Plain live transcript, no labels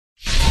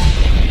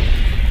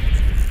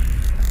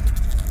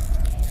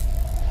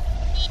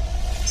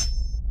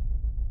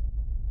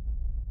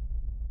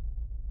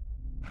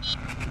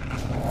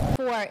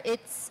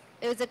it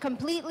was a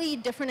completely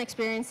different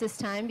experience this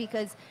time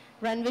because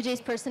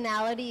Rannvijay's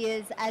personality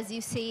is, as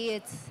you see,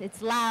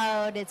 it's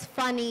loud, it's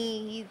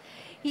funny.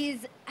 He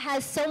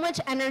has so much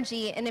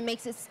energy, and it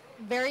makes it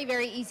very,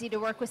 very easy to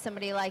work with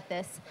somebody like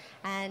this.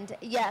 And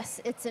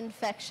yes, it's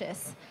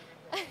infectious.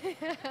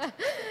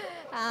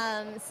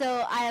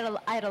 So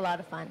I had a lot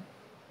of fun.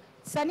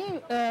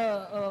 Sunny,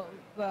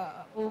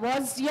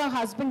 was your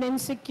husband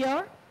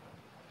insecure?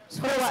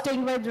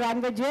 Staying with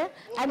Rannvijay,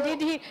 and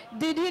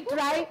did he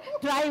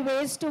try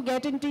ways to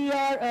get into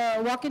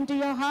your walk into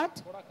your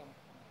heart?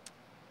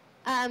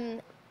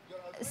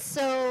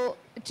 So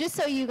just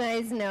so you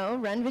guys know,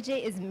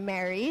 Rannvijay is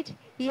married.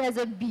 He has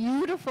a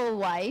beautiful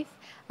wife.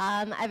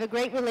 I have a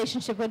great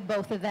relationship with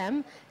both of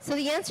them. So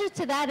the answer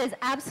to that is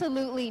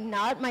absolutely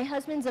not. My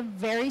husband's a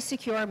very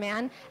secure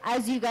man,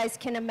 as you guys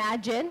can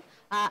imagine.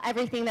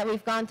 Everything that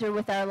we've gone through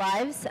with our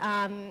lives.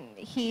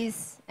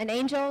 He's an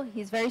angel,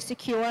 he's very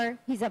secure,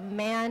 he's a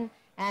man,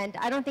 and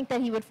I don't think that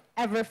he would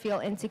ever feel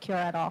insecure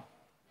at all.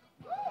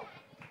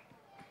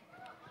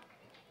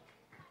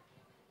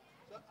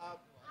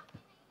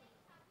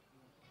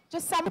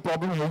 Just some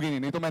problem hogi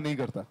nahi to main nahi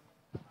karta.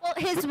 Well,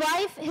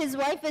 his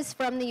wife is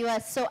from the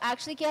US. So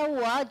actually क्या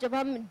हुआ जब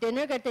हम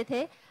dinner करते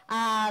थे,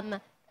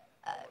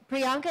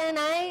 Priyanka and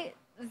I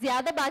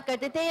ज़्यादा बात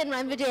करते थे and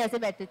Rannvijay ऐसे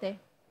बैठते थे.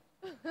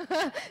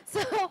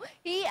 So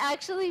he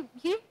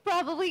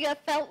probably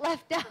felt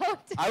left out.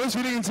 I was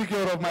feeling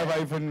insecure of my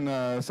wife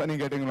and Sunny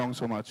getting along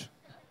so much.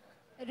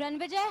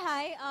 Rannvijay,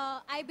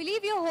 hi. I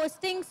believe you're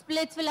hosting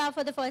Splitsvilla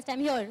for the first time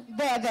here.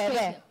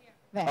 Where?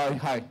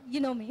 Hi. You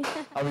know me.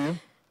 How are you?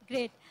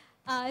 Great.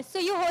 So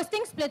you're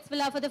hosting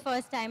Splitsvilla for the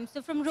first time.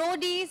 So from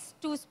roadies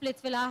to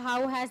Splitsvilla,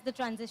 how has the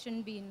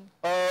transition been?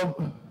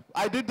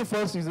 I did the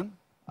first season.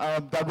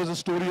 That was a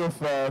story of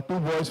two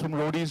boys from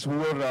roadies who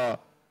were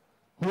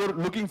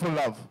looking for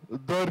love.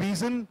 The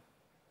reason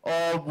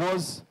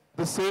was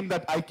the same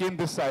that I came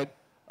this side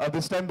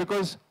this time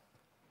because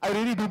I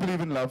really do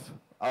believe in love.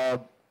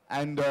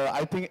 And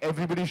I think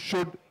everybody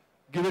should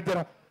give it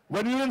their...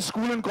 When you're in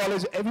school and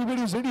college,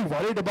 everybody is really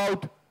worried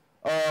about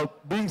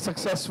being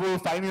successful,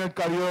 finding a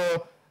career,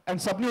 and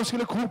सबने उसके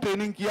लिए खूब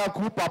training किया,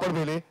 खूब पापड़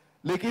बेले,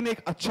 लेकिन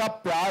एक अच्छा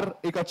प्यार,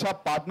 एक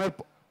अच्छा partner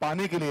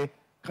पाने के लिए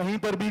कहीं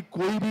पर भी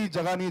कोई भी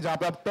जगह नहीं जहाँ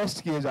पे आप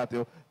test किए जाते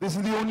हो. This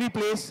is the only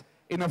place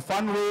in a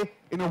fun way,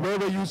 in a way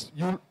where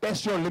you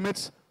test your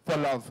limits for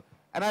love.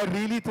 And I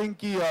really think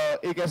कि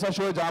एक ऐसा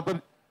show है जहाँ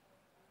पर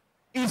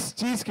इस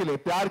चीज के लिए,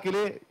 प्यार के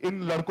लिए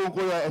इन लड़कों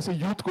को या ऐसे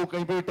youth को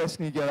कहीं पे test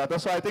नहीं किया जाता.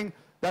 So I think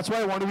that's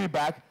why I want to be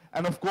back.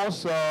 And of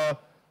course,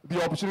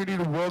 the opportunity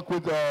to work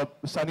with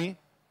Sunny.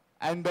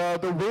 And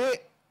the way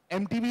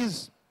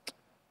MTV's,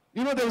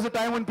 you know, there was a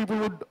time when people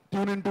would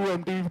tune into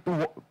MTV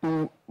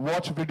to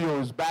watch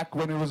videos back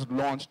when it was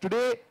launched.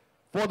 Today,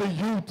 for the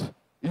youth,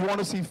 you want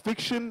to see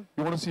fiction,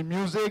 you want to see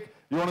music,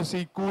 you want to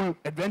see cool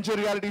adventure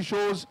reality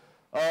shows.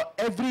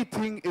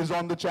 Everything is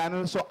on the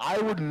channel. So I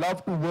would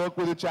love to work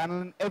with the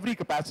channel in every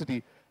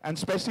capacity. And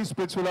especially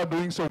Splitsvilla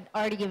doing so.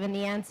 Already given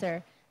the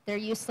answer. They're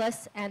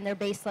useless and they're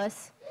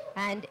baseless.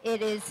 And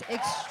it is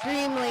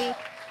extremely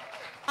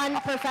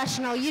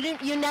unprofessional.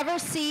 You never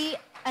see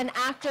an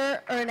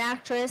actor or an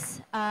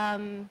actress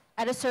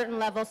at a certain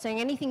level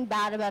saying anything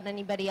bad about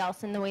anybody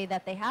else in the way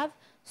that they have.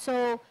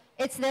 So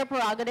it's their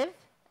prerogative.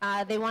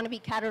 They want to be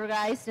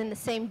categorized in the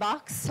same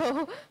box,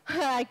 so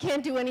I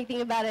can't do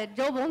anything about it.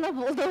 Jo bolna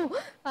bol do,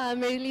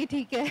 mere liye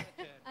theek hai.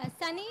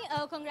 Sunny,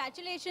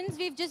 congratulations.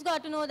 We've just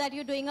got to know that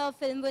you're doing a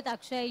film with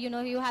Akshay. You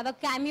know, you have a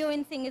cameo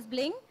in Singh is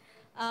Bling.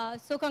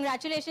 So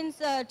congratulations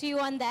to you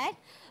on that.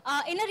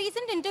 In a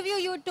recent interview,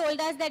 you told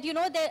us that, you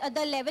know,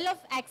 the level of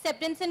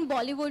acceptance in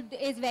Bollywood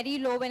is very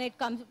low when it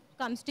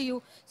comes to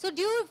you. So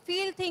do you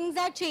feel things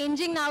are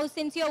changing now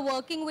since you're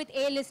working with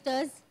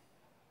A-listers?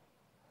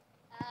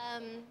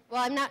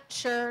 Well, I'm not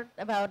sure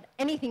about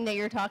anything that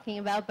you're talking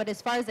about, but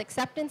as far as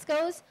acceptance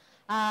goes,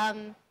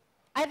 I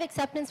have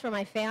acceptance from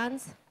my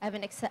fans. I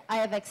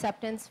have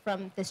acceptance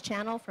from this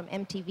channel, from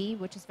MTV,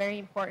 which is very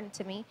important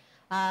to me.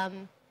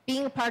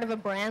 Being a part of a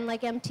brand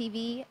like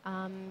MTV,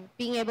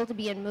 being able to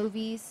be in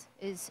movies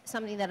is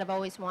something that I've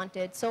always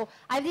wanted. So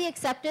I have the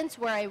acceptance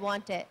where I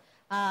want it.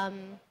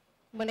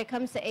 When it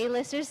comes to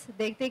A-listers,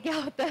 dekhte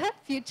kya hota hai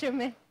future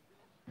mein.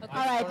 Okay.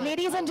 All right,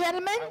 ladies and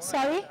gentlemen,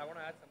 sorry. I want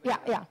to add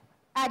something. Yeah.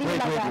 Addy would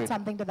like to add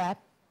something to that.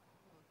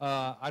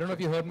 I don't know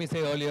if you heard me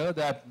say earlier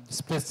that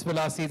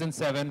Splitsvilla Season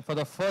 7, for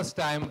the first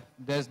time,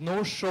 there's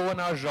no show in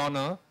our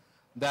genre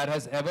that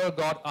has ever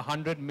got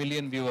 100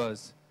 million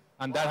viewers.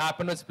 And that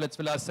happened with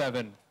Splitsvilla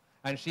 7.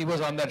 And she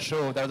was on that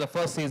show. That was the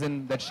first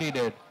season that she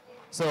did.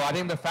 So I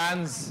think the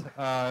fans,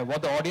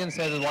 what the audience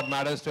says is what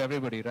matters to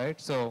everybody, right?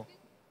 So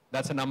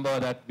that's a number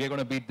that we're going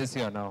to beat this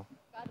year now.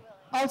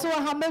 Also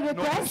a humble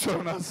request.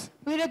 No,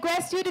 we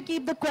request you to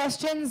keep the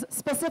questions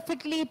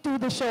specifically to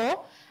the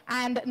show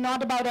and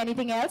not about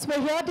anything else. We're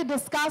here to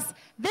discuss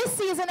this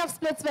season of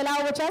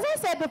Splitsvilla, which, as I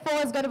said before,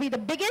 is going to be the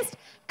biggest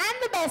and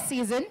the best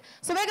season.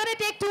 So we're going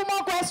to take 2 more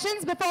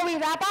questions before we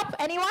wrap up.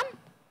 Anyone?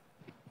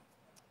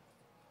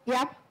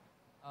 Yeah?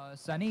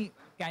 Sunny,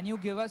 can you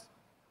give us...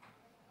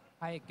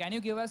 Hi, can you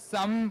give us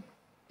some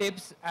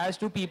tips as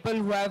to people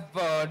who have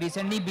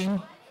recently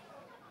been...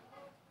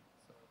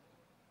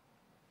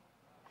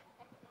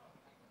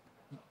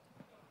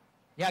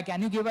 Yeah,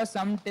 can you give us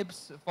some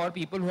tips for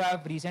people who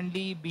have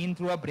recently been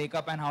through a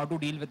breakup and how to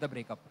deal with the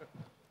breakup?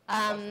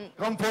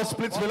 Come for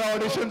Splitsvilla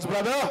auditions,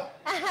 brother.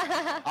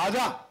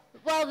 Aja.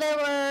 Well, there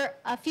were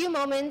a few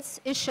moments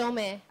इस show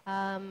में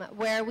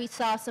where we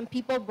saw some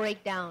people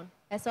break down.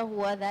 ऐसा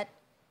हुआ that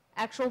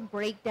actual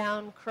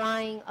breakdown,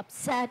 crying,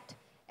 upset.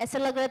 ऐसा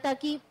लग रहा था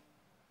कि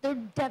they're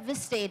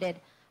devastated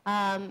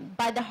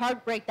by the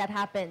heartbreak that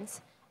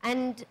happens.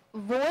 And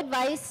वो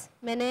advice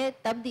मैंने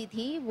तब दी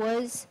थी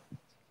was,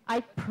 I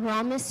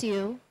promise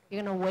you,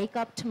 you're going to wake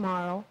up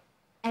tomorrow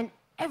and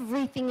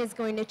everything is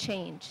going to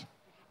change.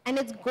 And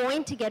it's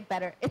going to get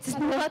better. It's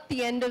not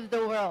the end of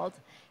the world.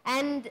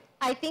 And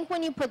I think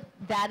when you put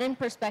that in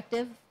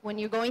perspective, when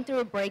you're going through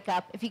a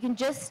breakup, if you can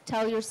just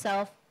tell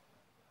yourself,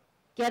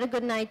 get a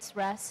good night's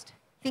rest,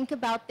 think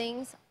about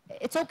things.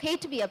 It's okay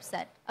to be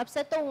upset.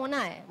 Upset to hona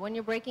hai. When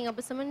you're breaking up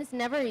with someone, it's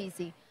never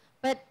easy.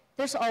 But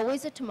there's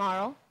always a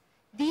tomorrow.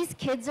 These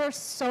kids are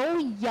so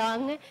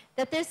young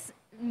that there's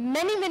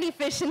many, many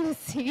fish in the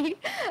sea.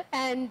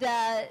 And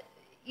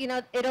you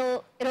know,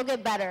 it'll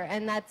get better.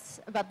 And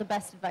that's about the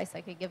best advice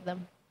I could give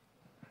them.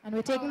 And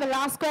we're taking the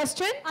last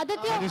question.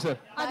 Aditya, Haan ji, sir.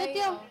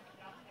 Aditya,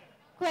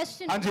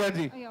 question. हाँ जी, हाँ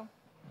जी.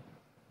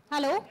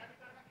 Hello?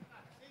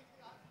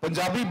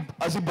 Punjabi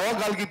ਅਸੀਂ ਬਹੁਤ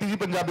ਗੱਲ ਕੀਤੀ ਸੀ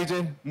ਪੰਜਾਬੀ 'ਚ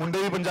ਮੁੰਡੇ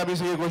ਵੀ ਪੰਜਾਬੀ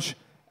ਸੀਗੇ ਕੁਝ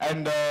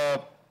ਐਂਡ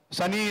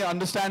सनी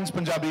अंडरस्टैंड्स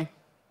पंजाबी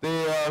ते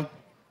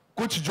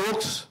कुछ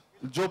जोक्स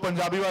जो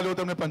पंजाबी वाले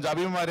होते हैं हमने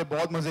पंजाबी में हमारे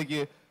बहुत मजे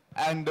किए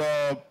and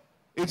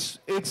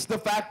it's the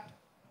fact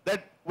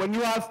that when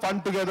you have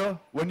fun together,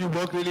 when you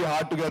work really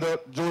hard together,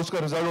 जो उसका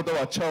रिजल्ट होता है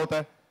वो अच्छा होता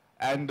है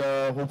एंड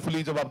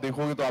होपफुली जब आप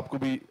देखोगे तो आपको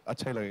भी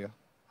अच्छा ही लगेगा.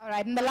 All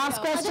right, and the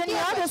last question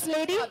here, this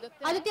lady.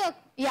 Aditya,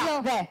 Yeah,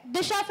 here. there.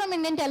 Disha from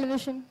Indian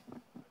television.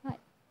 Hi.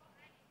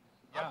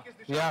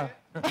 Yeah.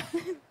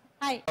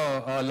 Hi.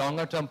 A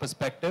longer term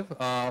perspective,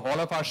 all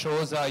of our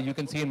shows you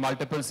can see in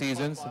multiple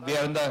seasons. We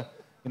are in the,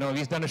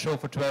 we've done a show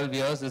for 12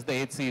 years. This is the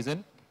 8th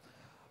season.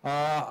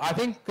 I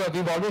think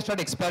we've always tried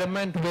to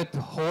experiment with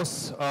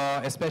hosts,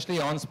 especially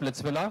on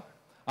Splitsvilla.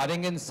 I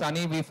think in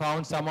Sunny we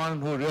found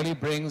someone who really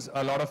brings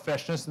a lot of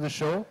freshness to the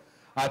show.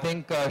 I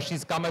think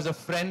she's come as a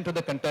friend to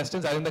the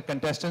contestants. I think the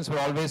contestants were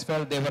always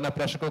felt they were in a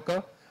pressure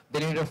cooker. They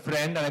needed a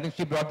friend, and I think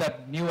she brought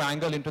that new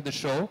angle into the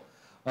show.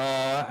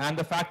 And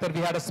the fact that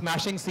we had a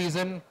smashing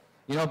season,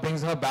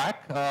 brings her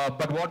back.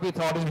 But what we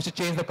thought is we should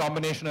change the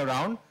combination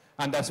around.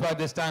 And that's why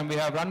this time we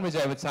have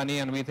Rannvijay with Sunny,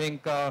 and we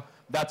think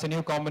that's a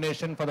new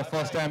combination. For the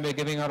first time we're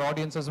giving our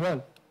audience as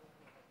well.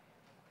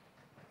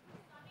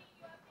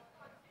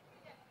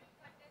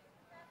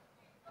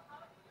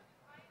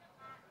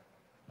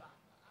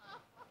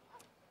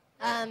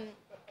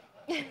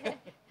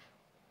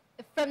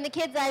 From the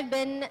kids I've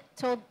been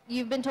told,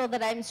 you've been told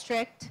that I'm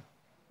strict,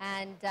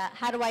 and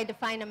how do I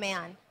define a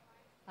man?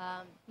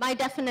 My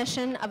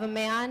definition of a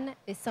man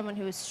is someone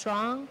who is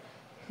strong,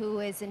 who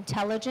is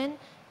intelligent.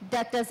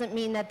 That doesn't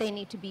mean that they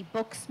need to be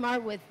book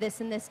smart with this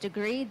and this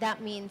degree.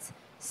 That means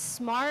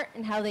smart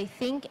in how they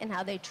think and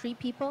how they treat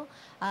people.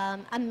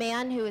 A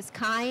man who is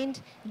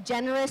kind,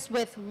 generous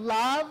with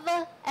love,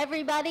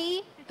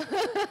 everybody,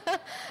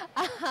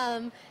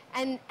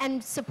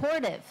 and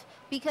supportive.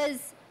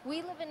 Because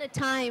we live in a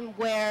time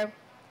where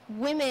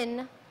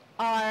women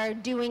are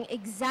doing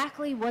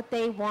exactly what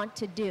they want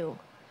to do.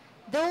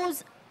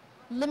 Those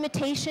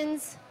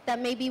limitations that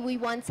maybe we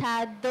once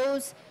had,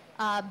 those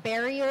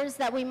barriers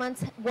that we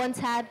once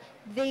had,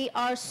 they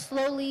are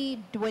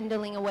slowly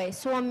dwindling away.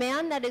 So a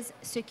man that is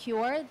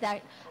secure,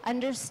 that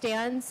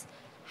understands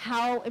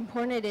how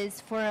important it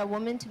is for a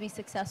woman to be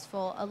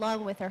successful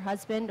along with her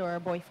husband or a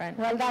boyfriend.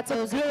 Well, that's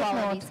those a great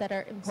qualities note. that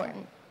are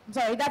important.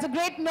 Sorry, that's a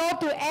great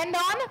note to end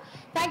on.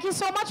 Thank you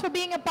so much for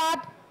being a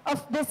part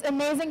of this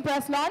amazing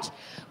press launch.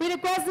 We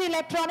request the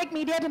electronic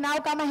media to now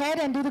come ahead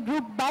and do the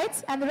group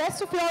bites. And the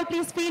rest of you all,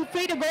 please feel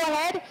free to go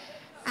ahead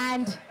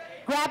and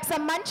grab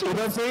some munchies.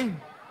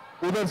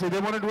 उधर से, they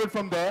want to do it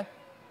from there.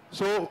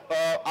 So,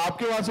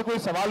 आपके वहाँ से कोई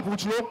सवाल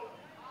पूछ लो,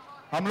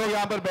 हम लोग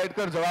यहाँ पर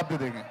बैठकर जवाब दे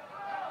देंगे.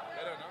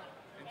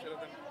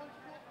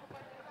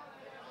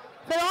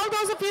 For all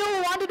those of you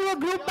who want to do a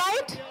group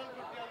bite,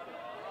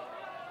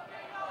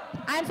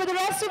 and for the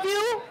rest of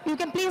you, you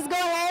can please go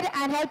ahead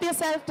and help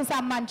yourself to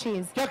some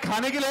munchies. क्या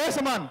खाने के लिए है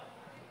सामान?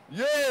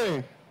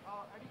 ये.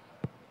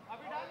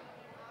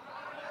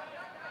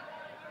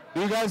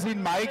 Do you guys need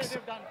mics?